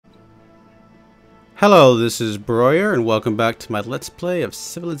Hello, this is Broyer, and welcome back to my Let's Play of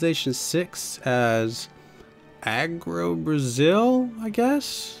Civilization 6 as Agro Brazil, I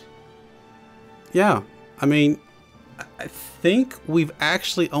guess? Yeah, I mean, I think we've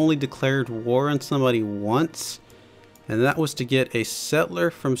actually only declared war on somebody once, and that was to get a settler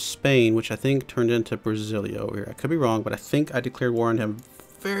from Spain, which I think turned into Brasilia over here. I could be wrong, but I think I declared war on him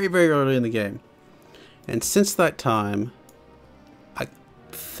very, very early in the game. And since that time, I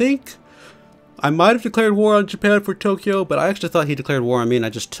think I might have declared war on Japan for Tokyo, but I actually thought he declared war on me, and I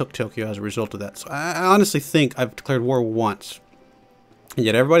just took Tokyo as a result of that. So I honestly think I've declared war once. And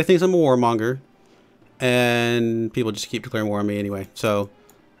yet everybody thinks I'm a warmonger, and people just keep declaring war on me anyway. So,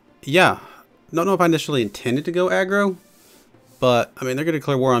 yeah. Don't know if I initially intended to go aggro, but, I mean, they're going to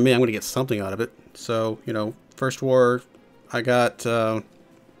declare war on me. I'm going to get something out of it. So, you know, first war, I got, I'm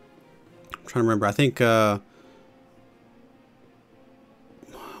trying to remember, I think,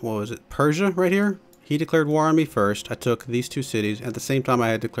 what was it, Persia right here? He declared war on me first. I took these two cities. At the same time, I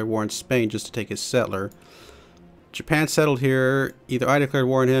had declared war on Spain just to take his settler. Japan settled here. Either I declared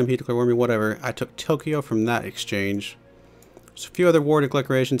war on him, he declared war on me, whatever. I took Tokyo from that exchange. There's a few other war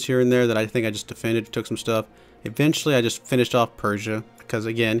declarations here and there that I think I just defended, took some stuff. Eventually, I just finished off Persia because,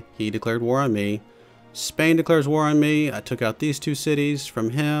 again, he declared war on me. Spain declares war on me. I took out these two cities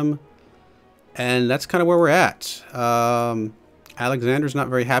from him. And that's kind of where we're at. Alexander's not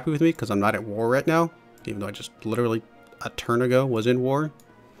very happy with me because I'm not at war right now, even though I just literally a turn ago was in war.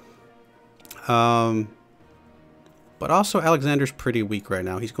 But also Alexander's pretty weak right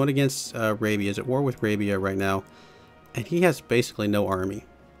now. He's going against Arabia. He's at war with Arabia right now, and he has basically no army.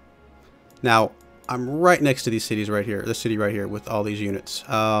 Now, I'm right next to these cities right here, this city right here with all these units.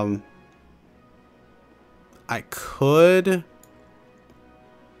 I could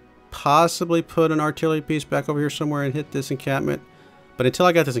possibly put an artillery piece back over here somewhere and hit this encampment. But until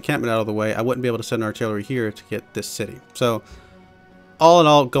I got this encampment out of the way, I wouldn't be able to send an artillery here to get this city. So, all in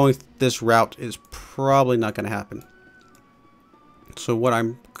all, going this route is probably not going to happen. So what I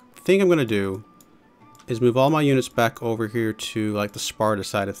think I'm going to do is move all my units back over here to like the Sparta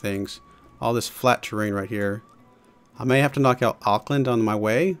side of things. All this flat terrain right here. I may have to knock out Auckland on my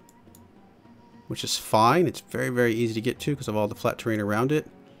way, which is fine. It's very, very easy to get to because of all the flat terrain around it.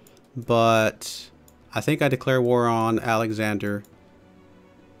 But I think I declare war on Alexander.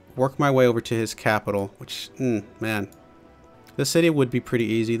 Work my way over to his capital, which, man. This city would be pretty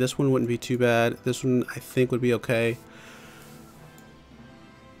easy. This one wouldn't be too bad. This one, I think, would be okay.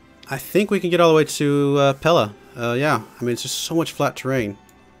 I think we can get all the way to Pella. Yeah, I mean, it's just so much flat terrain.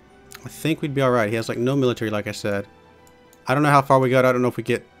 I think we'd be alright. He has, like, no military, like I said. I don't know how far we got. I don't know if we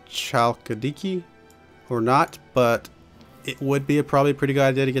get Chalkidiki or not, but it would be probably a pretty good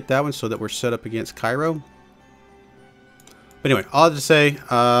idea to get that one so that we're set up against Cairo. But anyway, all I have to say,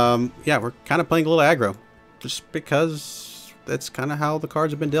 yeah, we're kind of playing a little aggro. Just because that's kind of how the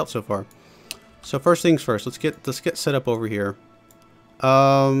cards have been dealt so far. So first things first, let's get set up over here.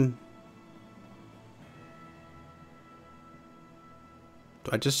 Do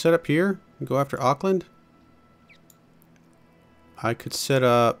I just set up here and go after Auckland? I could set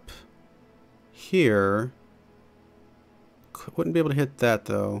up here. Wouldn't be able to hit that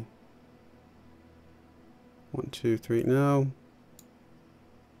though. 1, 2, 3, no.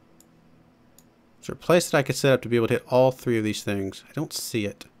 Is there a place that I could set up to be able to hit all three of these things? I don't see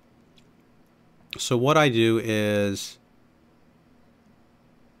it. So what I do is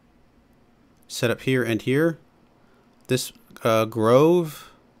set up here and here. This grove.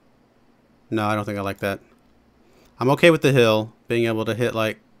 No, I don't think I like that. I'm okay with the hill, being able to hit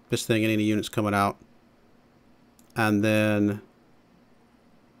like this thing and any units coming out. And then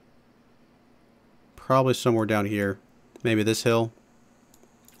probably somewhere down here. Maybe this hill.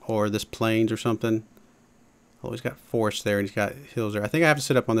 Or this plains or something. Oh, he's got forest there and he's got hills there. I think I have to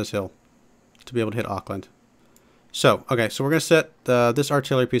sit up on this hill to be able to hit Auckland. So, okay, so we're going to set this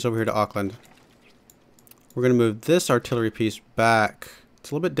artillery piece over here to Auckland. We're going to move this artillery piece back.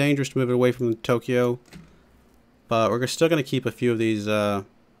 It's a little bit dangerous to move it away from Tokyo. But we're still going to keep a few of these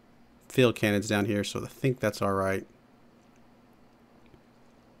field cannons down here, so I think that's alright.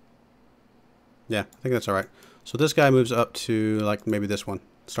 Yeah, I think that's alright. So this guy moves up to, like, maybe this one.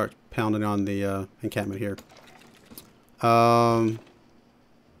 Starts pounding on the encampment here.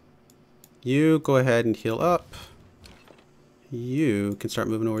 You go ahead and heal up. You can start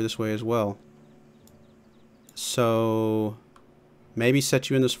moving over this way as well. So maybe set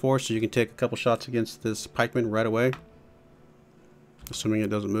you in this force so you can take a couple shots against this pikeman right away. Assuming it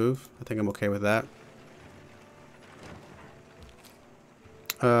doesn't move. I think I'm okay with that.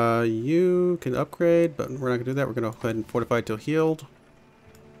 You can upgrade, but we're not going to do that. We're going to go ahead and fortify till healed.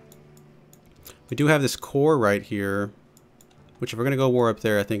 We do have this core right here, which if we're going to go war up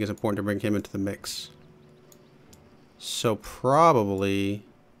there, I think is important to bring him into the mix. So probably...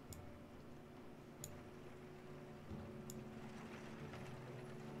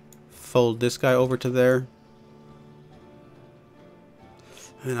 fold this guy over to there.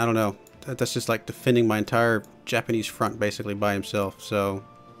 And I don't know. That's just like defending my entire Japanese front basically by himself, so...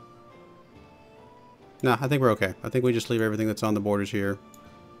 No, I think we're okay. I think we just leave everything that's on the borders here.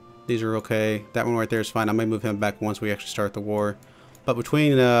 These are okay. That one right there is fine. I may move him back once we actually start the war. But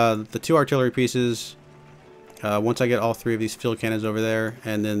between the 2 artillery pieces, once I get all 3 of these field cannons over there,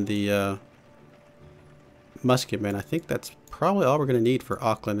 and then the musketmen, I think that's probably all we're going to need for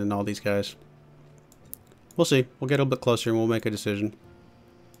Auckland and all these guys. We'll see. We'll get a little bit closer and we'll make a decision.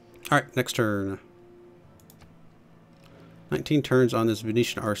 Alright, next turn. 19 turns on this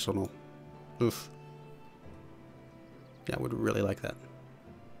Venetian arsenal. Oof. Yeah, I would really like that.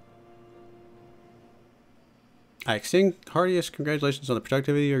 I extend heartiest congratulations on the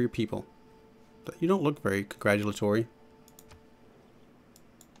productivity of your people. But you don't look very congratulatory.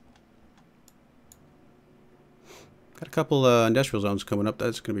 Got a couple industrial zones coming up.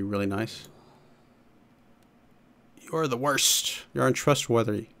 That's going to be really nice. You're the worst. You're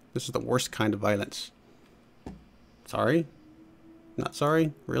untrustworthy. This is the worst kind of violence. Sorry? Not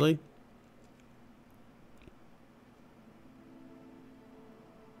sorry? Really?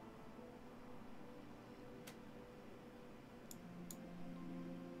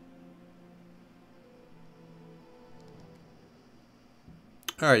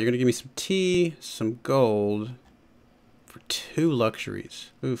 Alright, you're going to give me some tea, some gold, for 2 luxuries.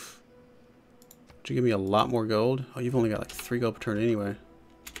 Oof. Would you give me a lot more gold? Oh, you've only got like 3 gold per turn anyway.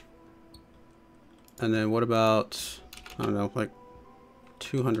 And then what about, I don't know, like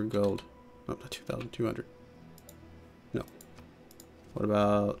 200 gold. Oh, not 2,200. No. What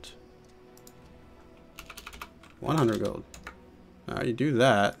about 100 gold? Alright, you do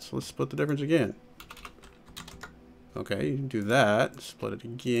that. So let's split the difference again. Okay, you can do that. Split it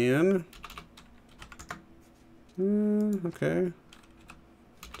again. Okay.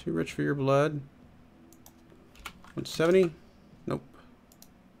 Too rich for your blood. 170? Nope.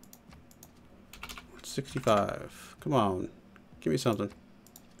 165. Come on. Give me something.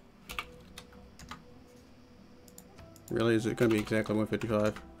 Really? Is it going to be exactly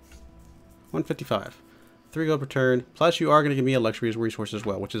 155? 155. 3 gold per turn. Plus you are going to give me a luxury resource as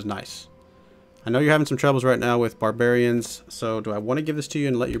well, which is nice. I know you're having some troubles right now with barbarians, so do I want to give this to you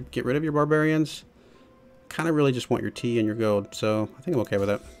and let you get rid of your barbarians? Kind of really just want your tea and your gold, so I think I'm okay with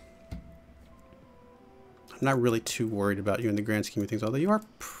that. I'm not really too worried about you in the grand scheme of things, although you are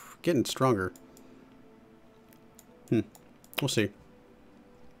getting stronger. We'll see.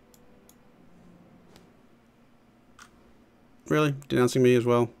 Really? Denouncing me as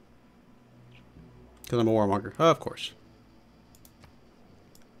well? Because I'm a warmonger. Oh, of course.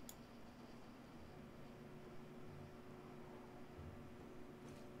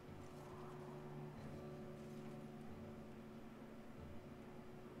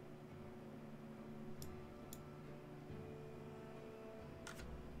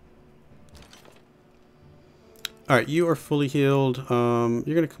 Alright, you are fully healed. You're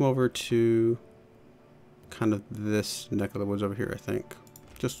going to come over to kind of this neck of the woods over here, I think.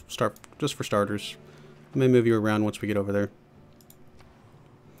 Just for starters. I may move you around once we get over there.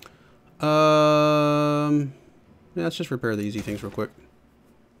 Yeah, let's just repair the easy things real quick.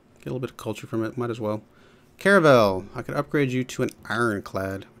 Get a little bit of culture from it, might as well. Caravel, I could upgrade you to an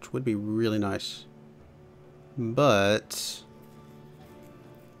ironclad, which would be really nice. But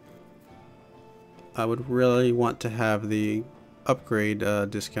I would really want to have the upgrade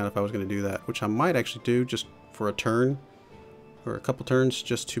discount if I was going to do that, which I might actually do just for a turn or a couple turns,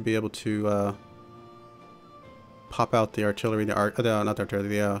 just to be able to pop out the artillery, not the artillery,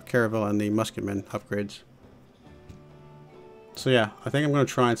 the caravel and the musketmen upgrades. So yeah, I think I'm going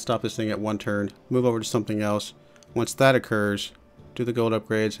to try and stop this thing at 1 turn, move over to something else. Once that occurs, do the gold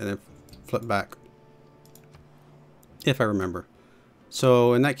upgrades and then flip back, if I remember.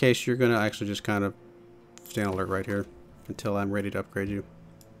 So in that case, you're going to actually just kind of stand alert right here until I'm ready to upgrade you.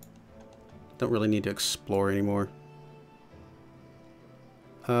 Don't really need to explore anymore.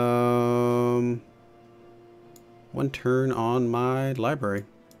 1 turn on my library.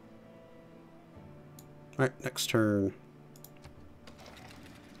 Alright, next turn.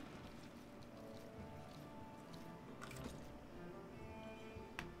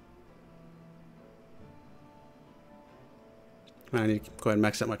 I need to go ahead and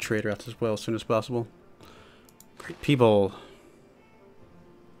max out my trader out as well as soon as possible. Great people.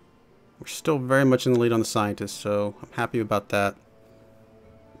 We're still very much in the lead on the scientists, so I'm happy about that.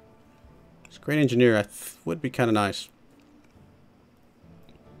 It's a great engineer. Would be kind of nice.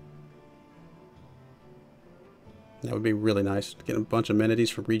 That would be really nice. Get a bunch of amenities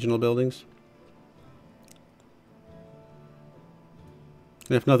for regional buildings.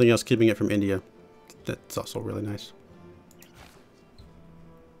 And if nothing else, keeping it from India. That's also really nice.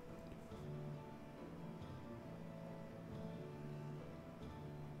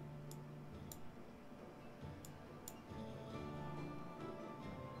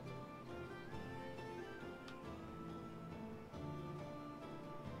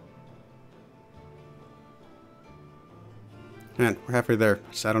 Man, we're halfway there.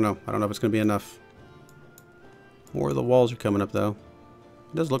 I don't know. I don't know if it's going to be enough. More of the walls are coming up, though.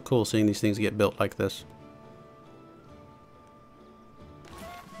 It does look cool seeing these things get built like this.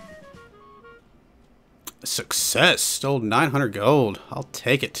 Success! Stole 900 gold. I'll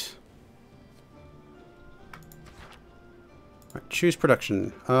take it. Right, choose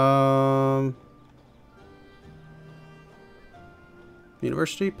production.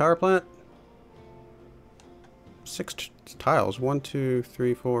 University, power plant. 6 tiles. 1, 2,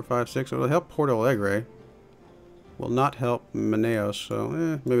 3, 4, 5, 6. It will help Porto Alegre. Will not help Manaus, so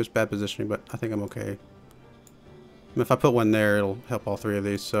maybe it's bad positioning, but I think I'm okay. And if I put one there, it'll help all 3 of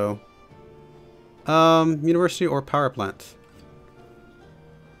these, so... university or power plant?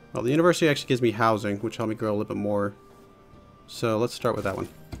 Well, the university actually gives me housing, which helps me grow a little bit more. So let's start with that one.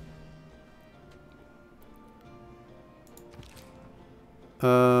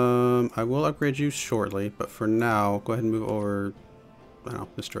 I will upgrade you shortly, but for now, go ahead and move over, I don't know,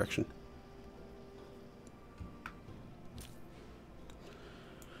 this direction.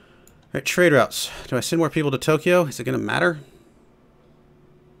 Alright, trade routes. Do I send more people to Tokyo? Is it going to matter?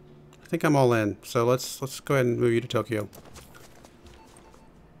 I think I'm all in, so let's go ahead and move you to Tokyo.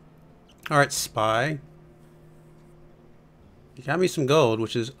 Alright, spy. You got me some gold,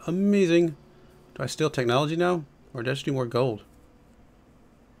 which is amazing. Do I steal technology now? Or do I just do more gold?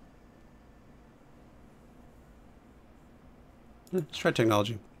 Let's try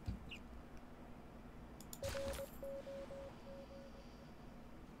technology.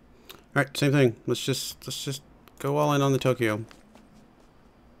 Alright, same thing. Let's just go all in on the Tokyo.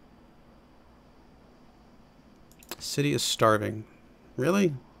 City is starving.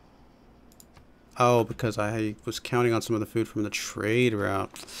 Really? Oh, because I was counting on some of the food from the trade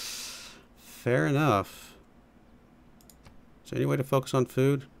route. Fair enough. Is there any way to focus on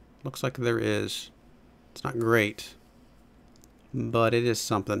food? Looks like there is. It's not great, but it is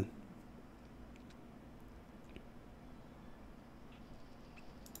something.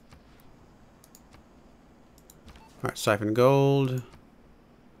 Alright, siphon gold.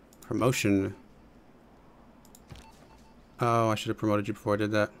 Promotion. Oh, I should have promoted you before I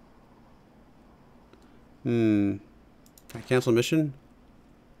did that. Can I cancel mission?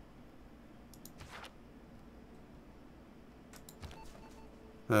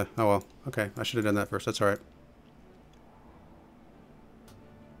 Oh well. Okay, I should have done that first. That's alright.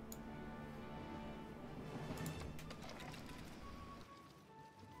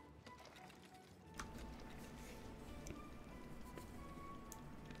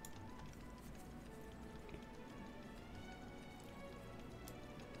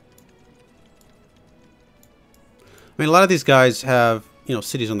 I mean, a lot of these guys have, you know,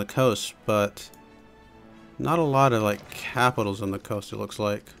 cities on the coast, but not a lot of, like, capitals on the coast, it looks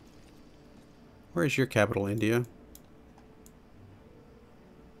like. Where is your capital, India?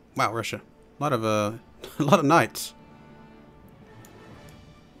 Wow, Russia. A lot of, a lot of knights.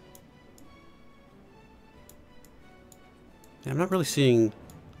 Yeah, I'm not really seeing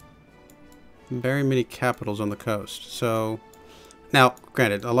very many capitals on the coast, so... Now,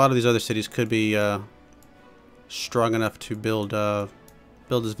 granted, a lot of these other cities could be, strong enough to build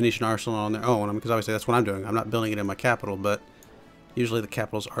this Venetian arsenal on their own, because obviously that's what I'm doing. I'm not building it in my capital, but usually the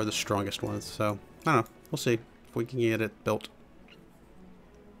capitals are the strongest ones, so I don't know. We'll see if we can get it built.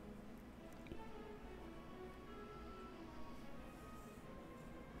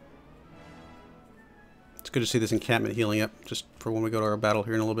 It's good to see this encampment healing up just for when we go to our battle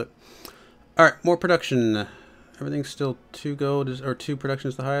here in a little bit. Alright, more production. Everything's still 2 gold, or 2 production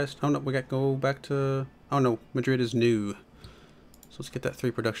is the highest. Oh no, we got to go back to... Oh no, Madrid is new. So let's get that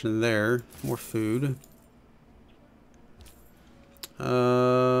 3 production there. More food.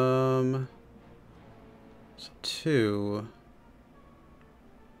 So 2.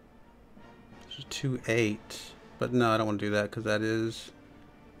 There's 2, 8. But no, I don't want to do that because that is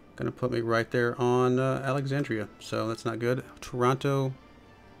going to put me right there on Alexandria. So that's not good. Toronto,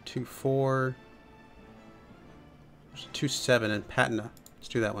 2, 4. There's 2, 7 and Patna. Let's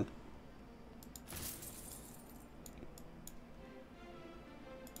do that one.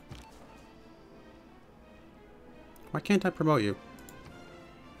 Why can't I promote you?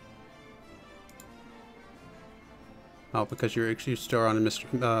 Oh, because you're still on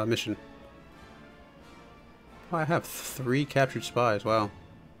a mission. Oh, I have 3 captured spies. Wow.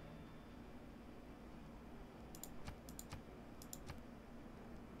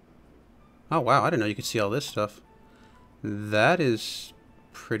 Oh, wow. I didn't know you could see all this stuff. That is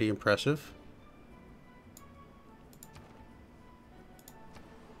pretty impressive.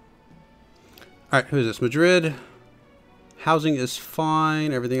 Alright, who is this? Madrid. Housing is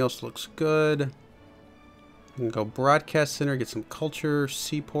fine. Everything else looks good. We can go broadcast center, get some culture.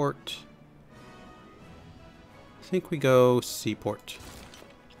 Seaport. I think we go seaport.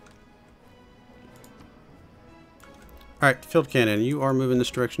 Alright, field cannon. You are moving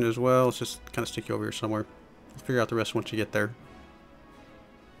this direction as well. Let's just kind of stick you over here somewhere. We'll figure out the rest once you get there.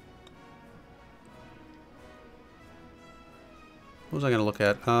 What was I going to look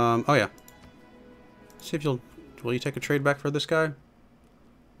at? Oh yeah. See if will you take a trade back for this guy?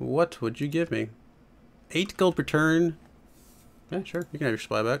 What would you give me? 8 gold per turn. Yeah, sure. You can have your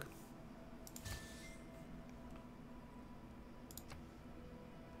supply back.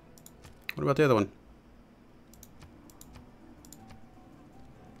 What about the other one?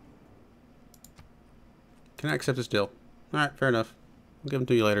 Can I accept this deal? Alright, fair enough. I'll give them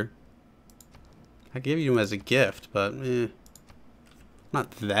to you later. I gave you them as a gift, but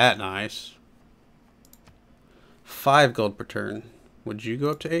not that nice. 5 gold per turn. Would you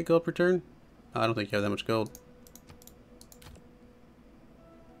go up to 8 gold per turn? I don't think you have that much gold.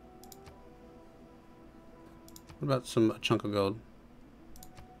 What about a chunk of gold?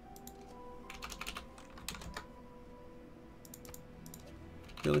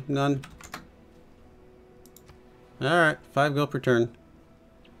 Really? None? Alright, 5 gold per turn.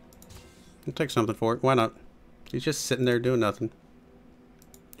 I'll take something for it. Why not? He's just sitting there doing nothing.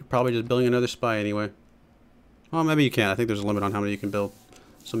 You're probably just building another spy anyway. Well, maybe you can. I think there's a limit on how many you can build.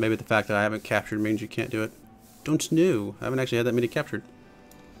 So maybe the fact that I haven't captured means you can't do it. Don't know. I haven't actually had that many captured.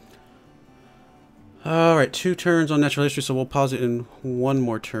 Alright, 2 turns on natural history, so we'll pause it in 1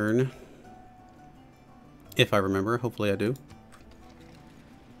 more turn. If I remember. Hopefully I do.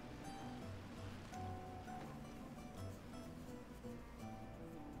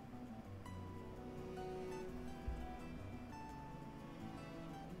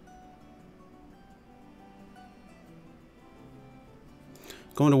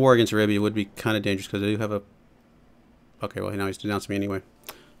 Going to war against Arabia would be kind of dangerous because they do have a... Okay, well, now he's denounced me anyway.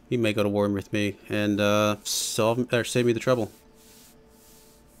 He may go to war with me and save me the trouble.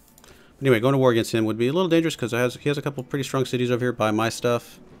 Anyway, going to war against him would be a little dangerous because he has a couple pretty strong cities over here by my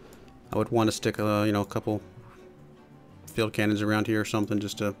stuff. I would want to stick, you know, a couple field cannons around here or something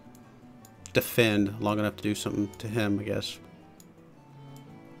just to defend long enough to do something to him, I guess.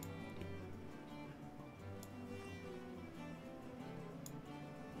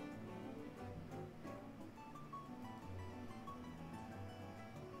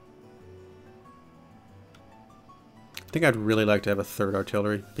 I think I'd really like to have a 3rd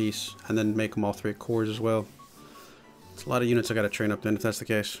artillery piece and then make them all 3 corps as well. It's a lot of units I got to train up then if that's the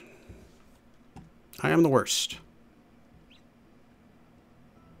case. I am the worst.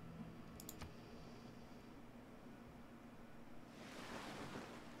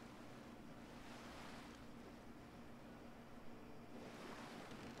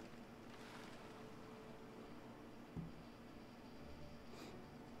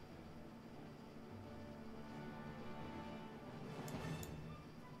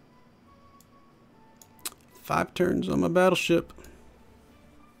 Five turns on my battleship.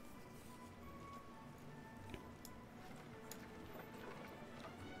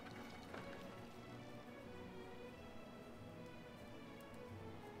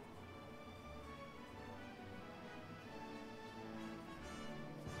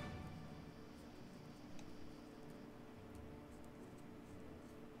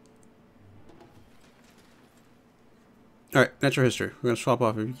 Alright, natural history. We're going to swap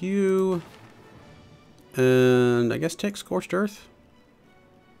off of you. And I guess take Scorched Earth.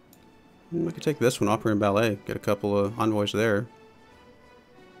 I could take this one, Opera and Ballet. Get a couple of envoys there.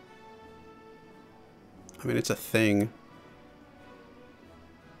 I mean, it's a thing.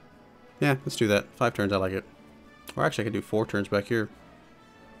 Yeah, let's do that. 5 turns, I like it. Or actually, I could do 4 turns back here.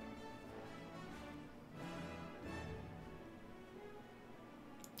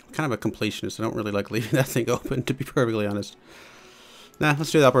 I'm kind of a completionist. I don't really like leaving that thing open, to be perfectly honest. Nah,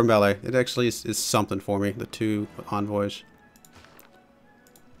 let's do the Opera and Ballet. It actually is something for me, the 2 envoys.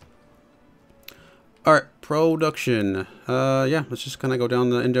 Alright, production. Yeah, let's just kind of go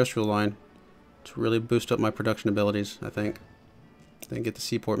down the industrial line to really boost up my production abilities, I think. Then get the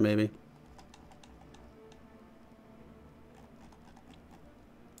seaport, maybe.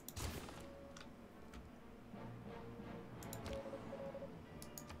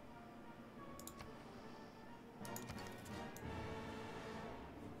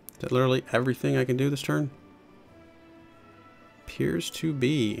 that literally everything I can do this turn? Appears to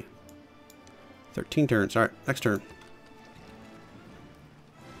be. 13 turns. Alright, next turn.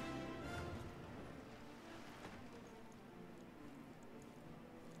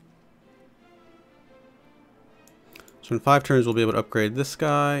 So in 5 turns we'll be able to upgrade this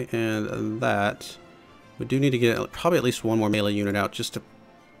guy and that. We do need to get probably at least one more melee unit out just to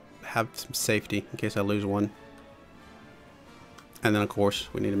have some safety in case I lose one. And then of course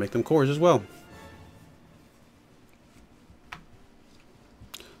we need to make them cores as well.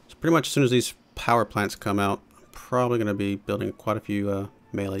 So pretty much as soon as these power plants come out, I'm probably going to be building quite a few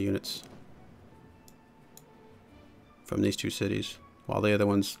melee units from these 2 cities, while the other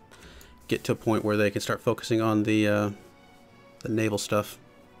ones get to a point where they can start focusing on the naval stuff.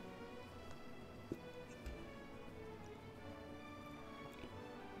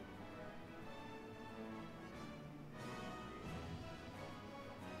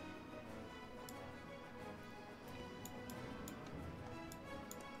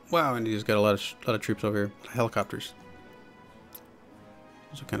 Wow, and he's got a lot of troops over here. Helicopters.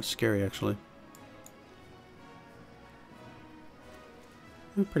 Those are kind of scary, actually.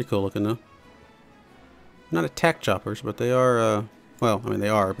 They're pretty cool looking, though. Not attack choppers, but they are, well, I mean, they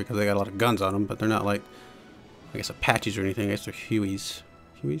are because they got a lot of guns on them, but they're not like, I guess, Apaches or anything. I guess they're Hueys.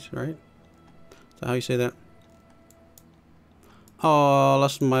 Hueys, right? Is that how you say that? Oh,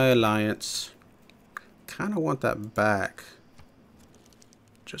 lost my alliance. Kind of want that back.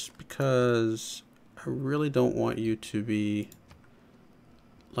 Just because I really don't want you to be,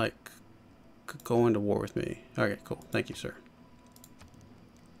 like, going to war with me. Okay, cool. Thank you, sir.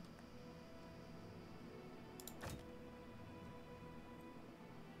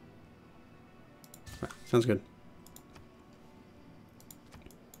 Right, sounds good.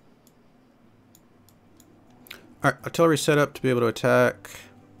 Alright, artillery set up to be able to attack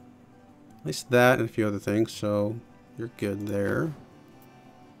at least that and a few other things, so you're good there.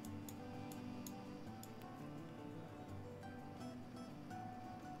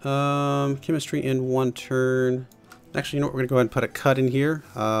 Chemistry in 1 turn. Actually, you know what? We're going to go ahead and put a cut in here.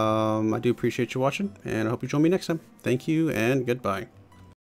 I do appreciate you watching, and I hope you join me next time. Thank you, and goodbye.